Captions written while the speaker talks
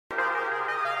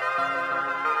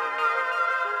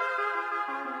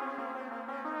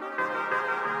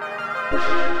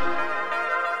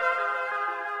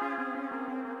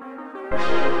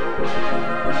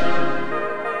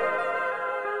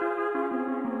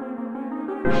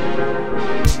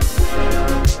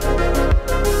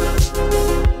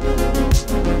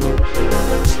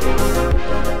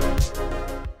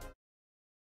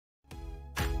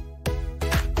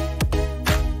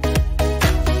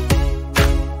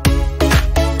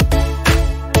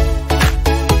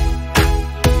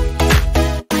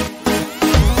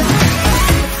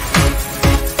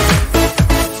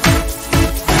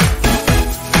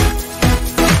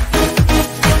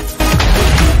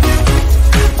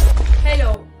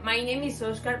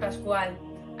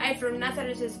I'm from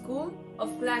Nazaret School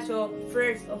of class of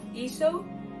 1st of ESO,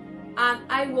 and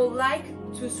I would like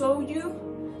to show you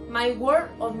my world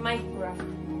of Minecraft.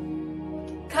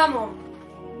 Come on!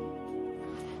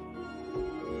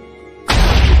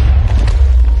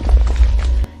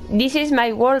 This is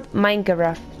my world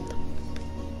Minecraft.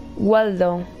 Well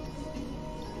done.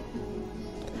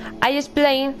 I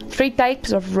explain 3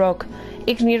 types of rock: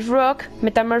 igneous rock,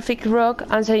 metamorphic rock,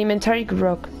 and sedimentary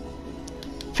rock.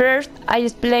 First, I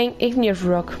explain igneous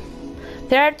rock.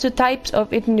 There are 2 types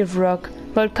of igneous rock: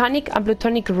 volcanic and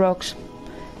plutonic rocks.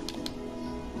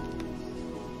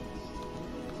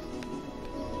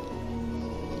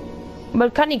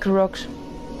 Volcanic rocks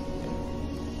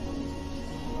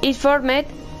is formed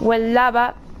when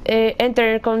lava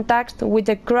enters in contact with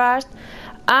the crust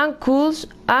and cools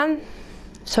and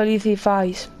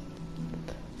solidifies.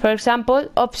 For example,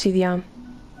 obsidian.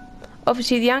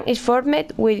 Obsidian is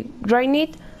formed with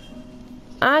granite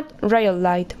and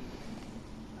rhyolite.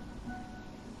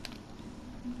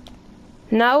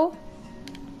 Now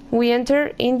we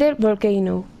enter in the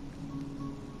volcano.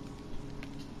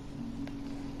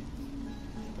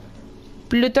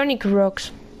 Plutonic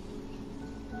rocks.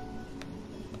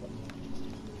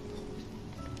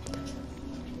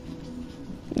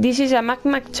 This is a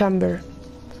magma chamber.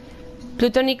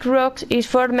 Plutonic rocks is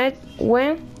formed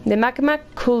when the magma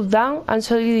cools down and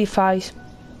solidifies.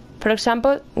 For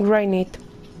example, granite.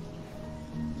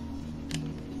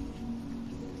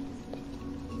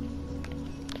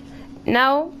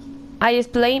 Now I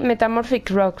explain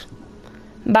metamorphic rocks,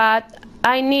 but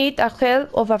I need the help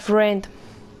of a friend.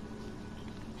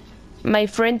 My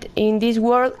friend in this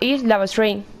world is lava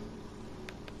train.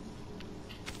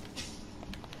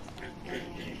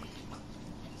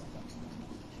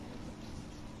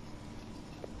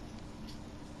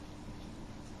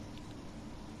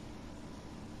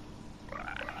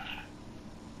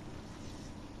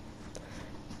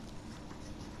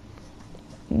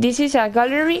 This is a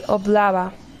gallery of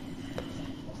lava.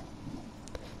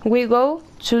 We go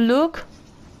to look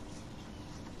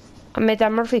at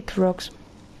metamorphic rocks.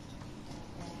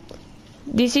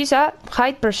 This is a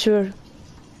high pressure.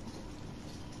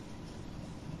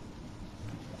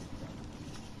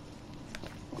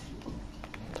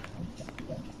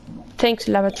 Thanks,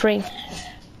 lava train.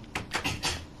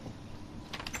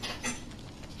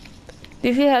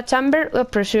 This is a chamber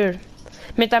of pressure.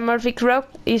 Metamorphic rock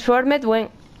is formed when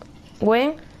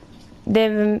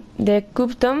the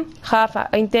cubton have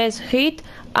intense heat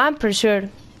and pressure.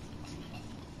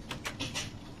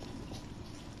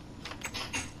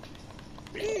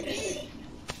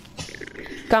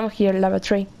 Come here, lava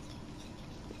train.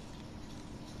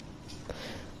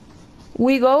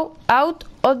 We go out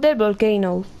of the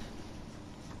volcano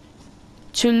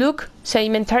to look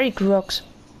sedimentary rocks.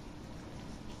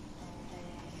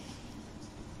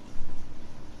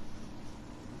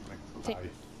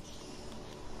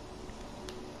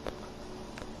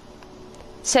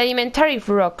 Sedimentary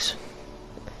rocks.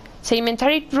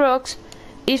 Sedimentary rocks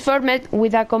is formed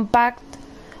with a compact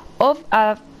of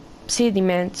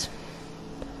sediments.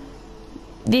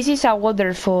 This is a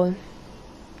waterfall.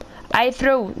 I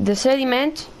throw the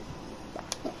sediment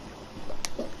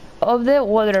of the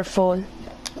waterfall.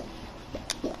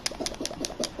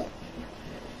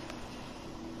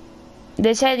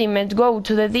 The sediment go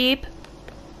to the deep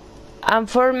and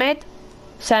form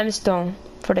sandstone,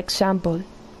 for example.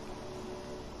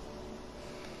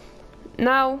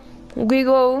 Now we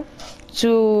go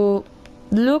to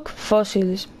look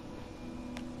fossils.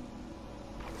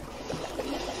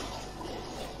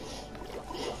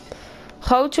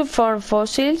 How to form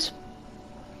fossils?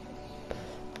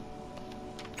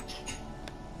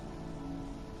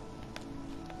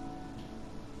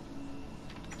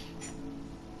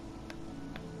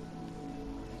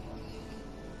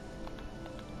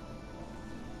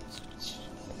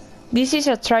 This is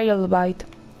a trilobite.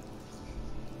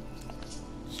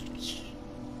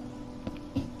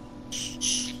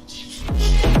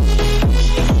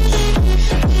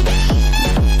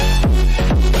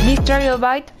 This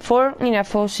trilobite form in a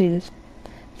fossil.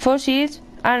 Fossils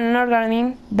are an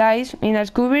organism that is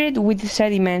covered with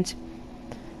sediment.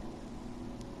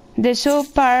 The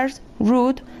soft part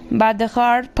rot, but the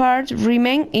hard parts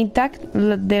remain intact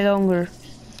the longer.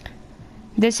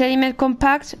 The sediment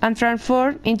compacts and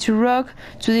transforms into rock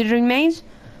to the remains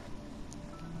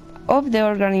of the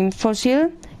organism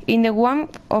fossil in the one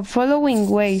of following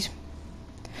ways.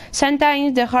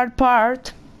 Sometimes the hard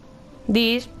part,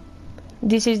 this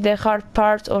is the hard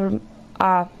part of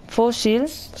a fossil,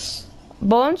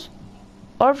 bones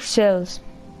or cells.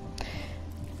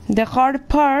 The hard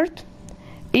part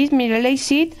is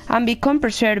mineralized and become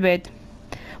preserved.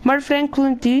 More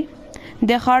frequently,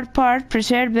 the hard part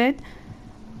preserved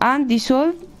and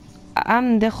dissolved,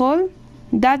 and the whole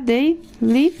that they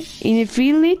live in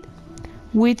filled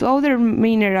with other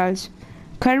minerals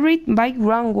carried by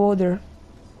groundwater.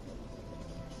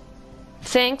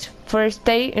 Thanks for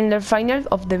staying in the final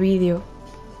of the video.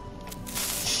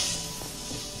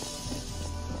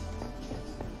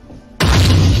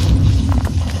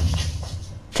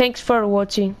 Thanks for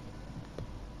watching.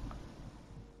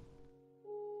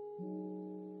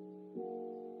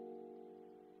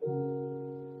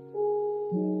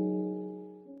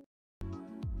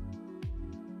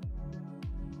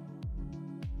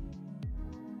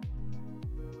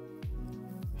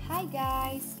 Hi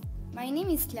guys, my name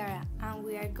is Clara and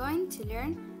we are going to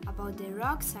learn about the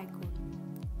rock cycle.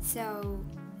 So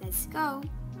let's go.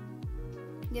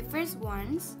 The first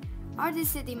ones are the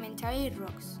sedimentary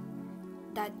rocks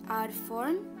that are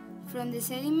formed from the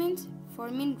sediment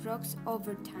forming rocks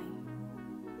over time.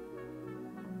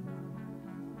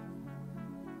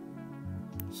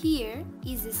 Here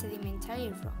is the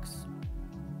sedimentary rocks.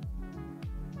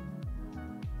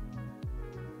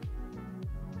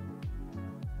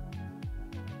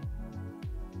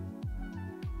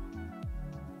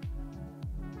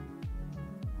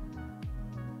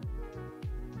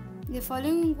 The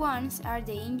following ones are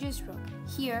the igneous rock.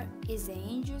 Here is the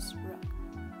igneous rock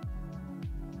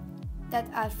that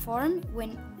are formed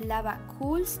when lava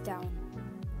cools down.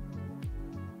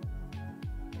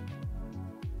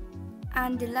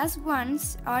 And the last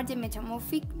ones are the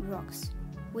metamorphic rocks,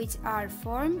 which are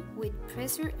formed with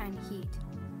pressure and heat.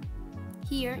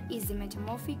 Here is the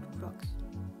metamorphic rocks.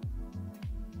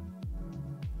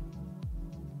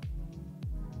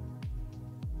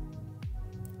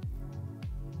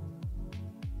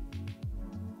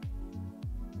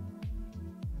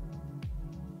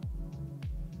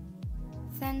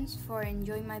 Thanks for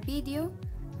enjoying my video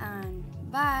and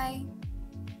bye!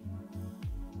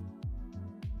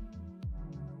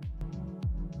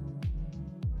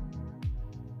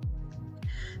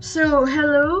 So,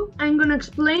 hello, I'm gonna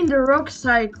explain the rock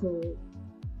cycle.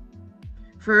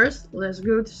 First, let's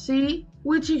go to see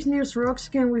which igneous rocks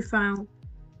can we find.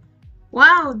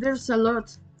 Wow, there's a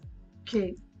lot.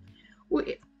 Okay.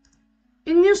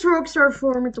 Igneous rocks are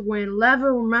formed when lava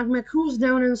or magma cools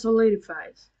down and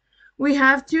solidifies. We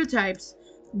have two types,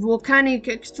 volcanic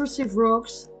extrusive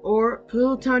rocks or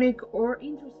plutonic or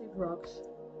intrusive rocks.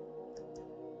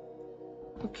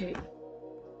 Okay.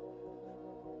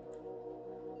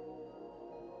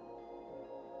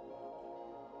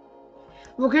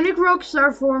 Volcanic rocks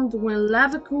are formed when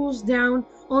lava cools down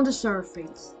on the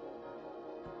surface.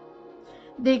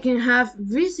 They can have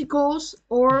vesicles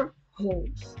or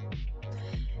holes.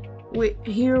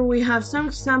 Here we have some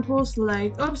examples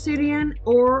like obsidian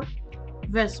or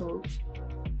vessels.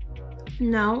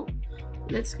 Now,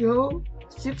 let's go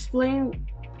to explain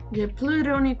the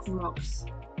plutonic rocks.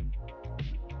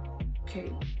 Okay.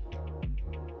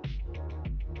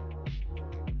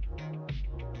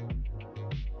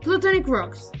 Plutonic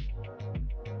rocks.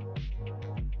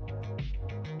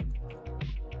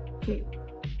 Okay.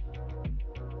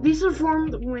 These are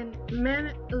formed when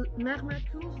magma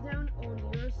cools down on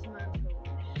the Earth's mantle.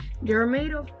 They are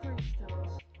made of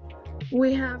crystals.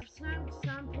 We have some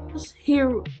examples.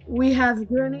 Here we have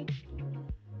granite,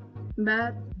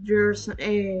 but there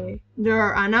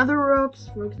are another rocks,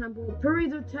 for example,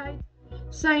 peridotite,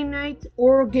 syenite,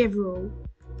 or gabbro.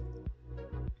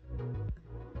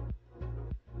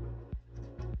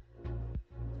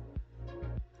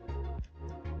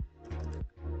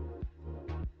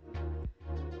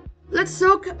 Let's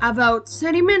talk about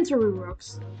sedimentary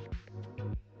rocks.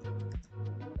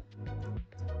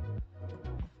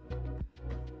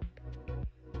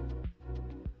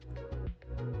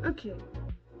 Okay.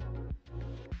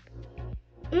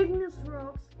 Igneous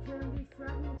rocks can be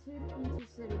fragmented into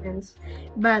sediments,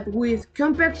 but with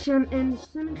compaction and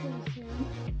cementation,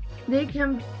 they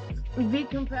can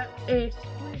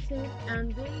explicit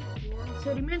and they form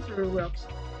sedimentary rocks.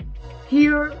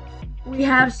 Here we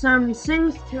have some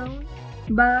sandstone,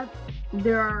 but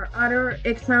there are other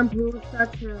examples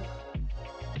such as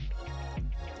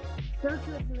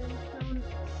limestone,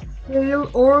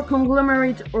 shale or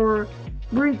conglomerate or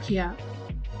breccia.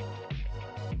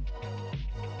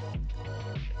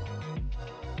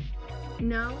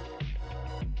 Now,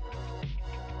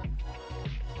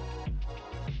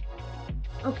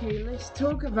 okay, let's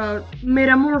talk about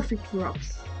metamorphic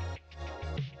rocks.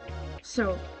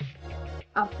 So,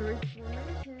 after its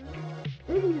formation,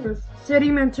 igneous,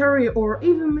 sedimentary, or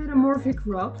even metamorphic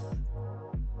rocks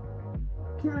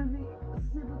can be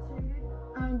separated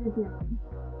underground,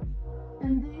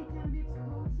 and they can be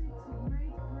exposed to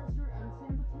great pressure and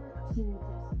temperature changes.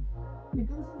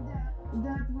 Because of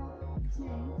that rock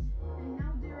changed, and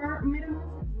now there are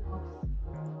metamorphic rocks.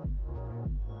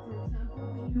 For example,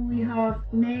 here we have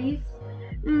gneiss.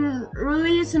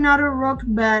 Really, it's another rock,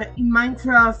 but in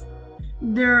Minecraft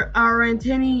there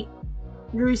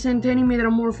isn't any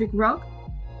metamorphic rock.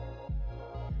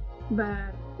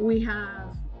 But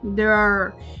there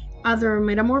are other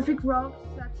metamorphic rocks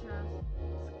such as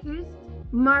schist,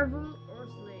 marble, or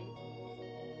slate.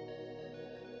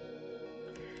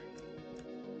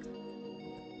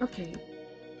 Okay.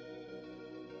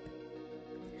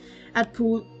 I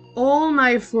put all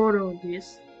my photo of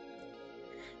this.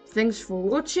 Thanks for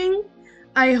watching.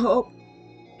 I hope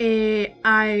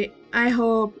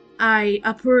I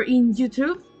appear in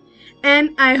YouTube,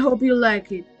 and I hope you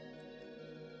like it.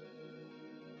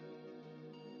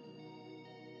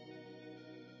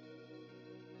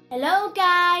 Hello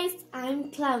guys,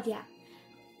 I'm Claudia.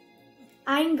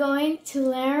 I'm going to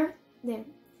learn the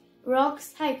rock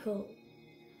cycle.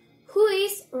 Who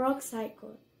is rock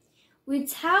cycle?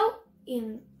 Without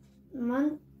in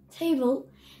one table,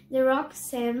 the rocks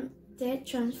then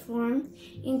transform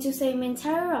into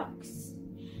sedimentary rocks.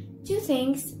 Two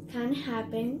things can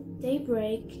happen: they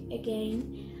break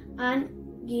again and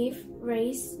give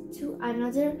rise to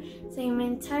another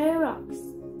sedimentary rocks,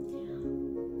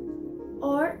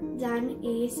 or then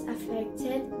is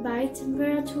affected by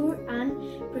temperature and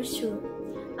pressure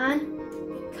and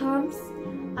becomes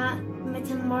a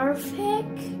metamorphic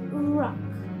rock.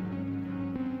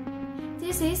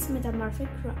 This is metamorphic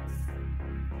rocks.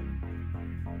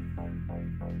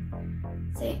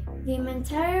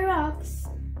 Sedimentary rocks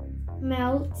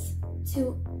melt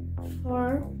to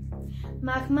form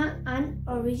magma and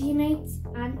originate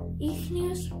an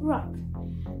igneous rock.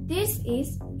 This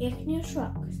is igneous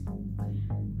rocks.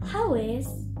 How is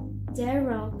the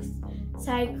rock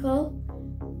cycle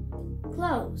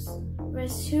close?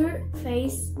 Resurface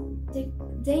phase,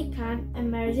 they can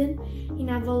emerge in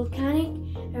a volcanic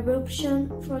eruption,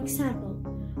 for example,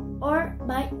 or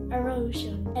by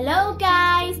erosion. Hello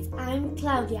guys, I'm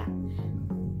Claudia.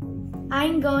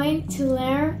 I'm going to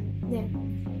learn the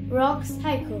rock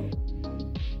cycle.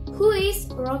 Who is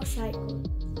rock cycle?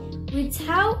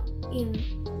 Without in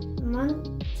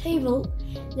one table,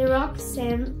 the rocks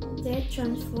then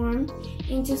transform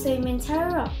into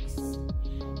sedimentary rocks.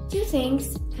 Two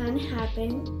things can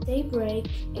happen: they break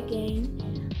again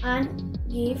and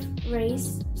give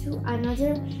rise to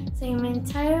another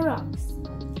sedimentary rocks,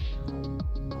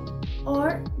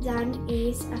 or then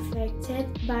is affected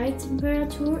by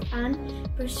temperature and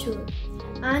pressure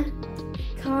and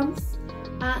becomes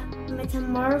a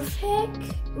metamorphic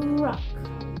rock.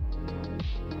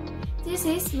 This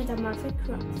is metamorphic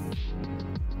rocks.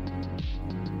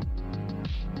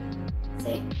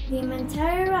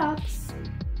 Sedimentary rocks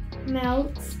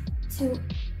melt to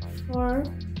form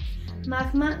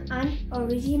magma and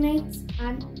originate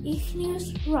an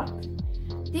igneous rock.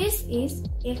 This is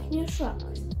igneous rock.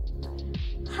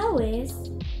 How is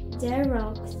the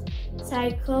rock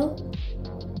cycle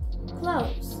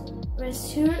close?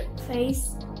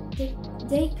 Resurface,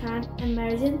 they can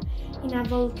emerge in a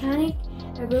volcanic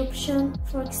eruption,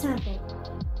 for example,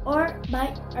 or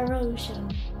by erosion.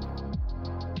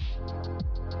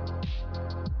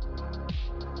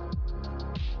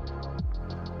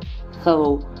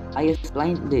 Hello, I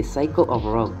explained the cycle of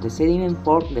rock. The sediment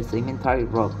forms the sedimentary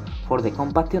rock for the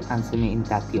compaction and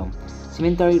cementation.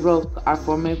 Sedimentary rocks are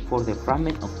formed for the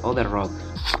fragment of other rocks.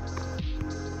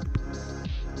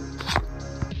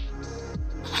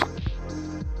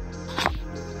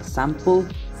 Example: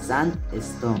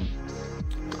 sandstone.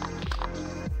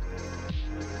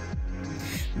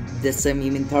 The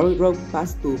sedimentary rock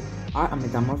past two are a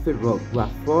metamorphic rock with a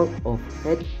form of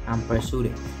heat and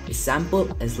pressure. Example: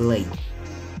 slate.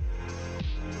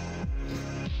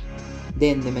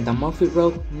 Then the metamorphic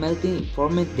rock melting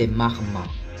formed the magma.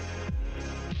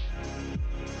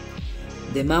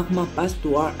 The magma passed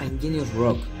to our igneous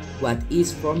rock, what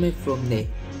is formed from the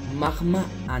magma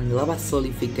and lava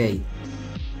solidified.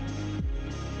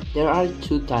 There are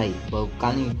two types.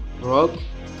 Volcanic rock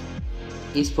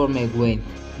is formed when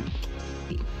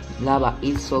lava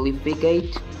is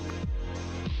solidified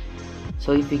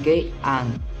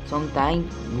and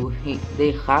sometimes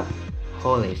they have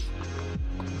holes.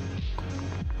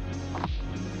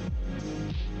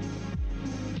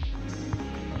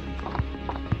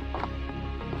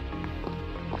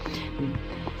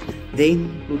 The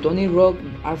plutonic rocks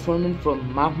are formed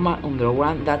from magma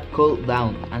underground that cooled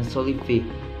down and solidified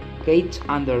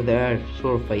under the Earth's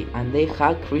surface, and they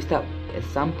have crystal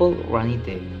sample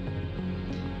granite.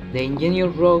 The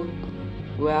igneous rock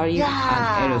varies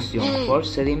an erosion for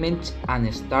sediment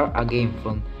and start again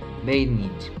from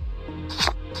beneath.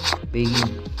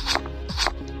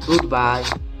 Goodbye.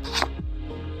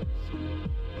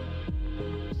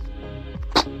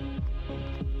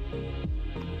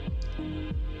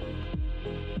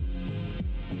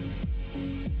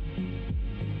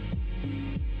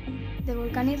 The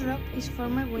volcanic rock is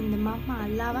formed when the magma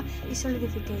and lava is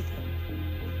solidified.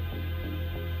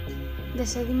 The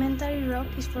sedimentary rock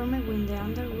is formed when the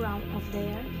underground of the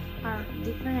earth are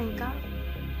different kinds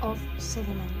of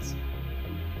sediments.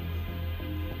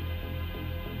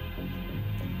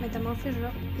 Metamorphic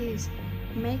rock is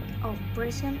made of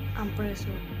pressure and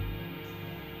pressure.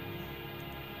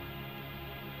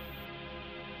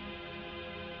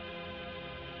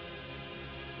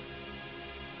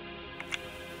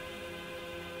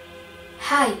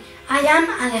 Hi, I am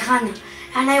Alejandro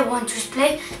and I want to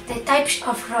explain the types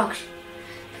of rocks.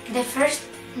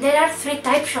 There are three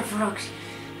types of rocks.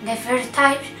 The first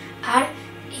types are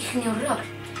igneous rocks.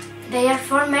 They are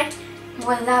formed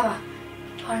when lava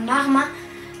or magma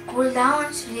cool down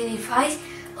and solidifies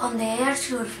on the Earth's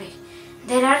surface.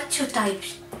 There are two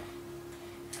types,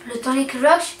 plutonic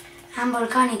rocks and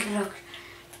volcanic rocks.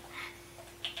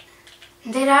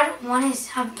 There are one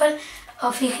example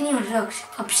of igneous rocks,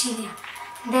 obsidian.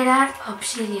 There are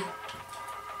obsidian.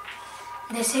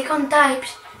 The second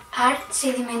types are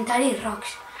sedimentary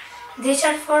rocks. These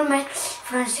are formed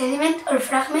from sediment or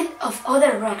fragments of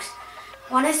other rocks.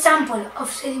 One example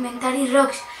of sedimentary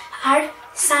rocks are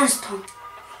sandstone.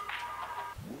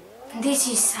 This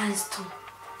is sandstone.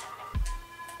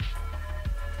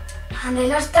 And the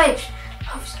last type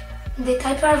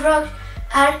of rocks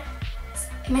are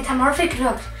metamorphic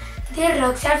rocks. These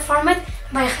rocks are formed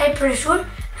by high pressure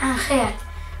and heat.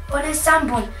 One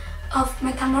example of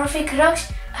metamorphic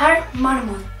rocks are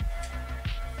marble.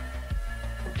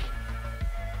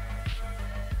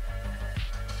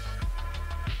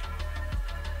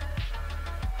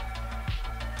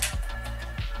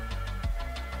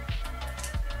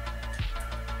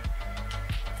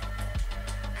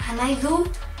 And I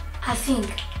do a thing.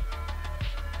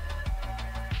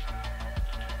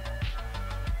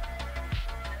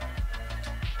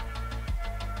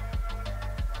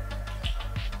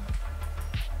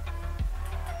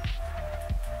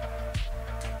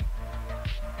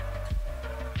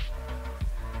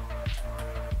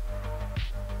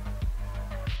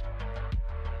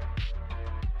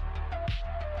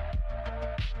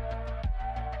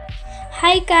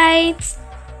 Hi guys,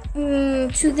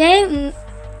 today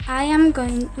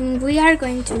we are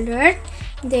going to learn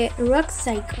the rock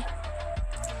cycle.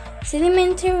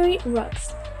 Sedimentary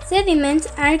rocks. Sediments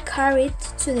are carried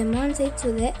to the mountain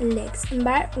to the lakes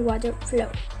by water flow.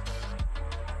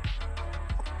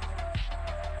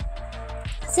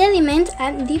 Sediments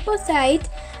are deposited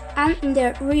in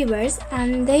the rivers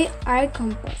and they are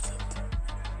composite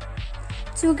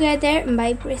together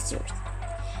by pressures,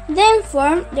 then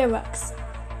form the rocks.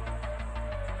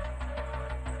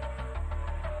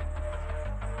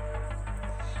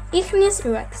 Igneous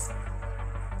rocks.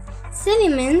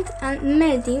 Sediment and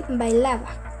melting by lava.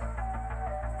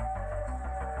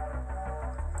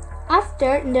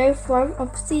 After they form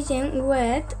oxygen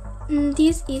wet,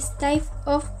 this is type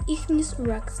of igneous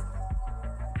rocks.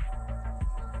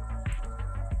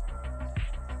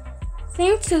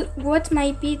 Thanks to watch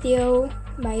my video.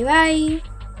 Bye bye.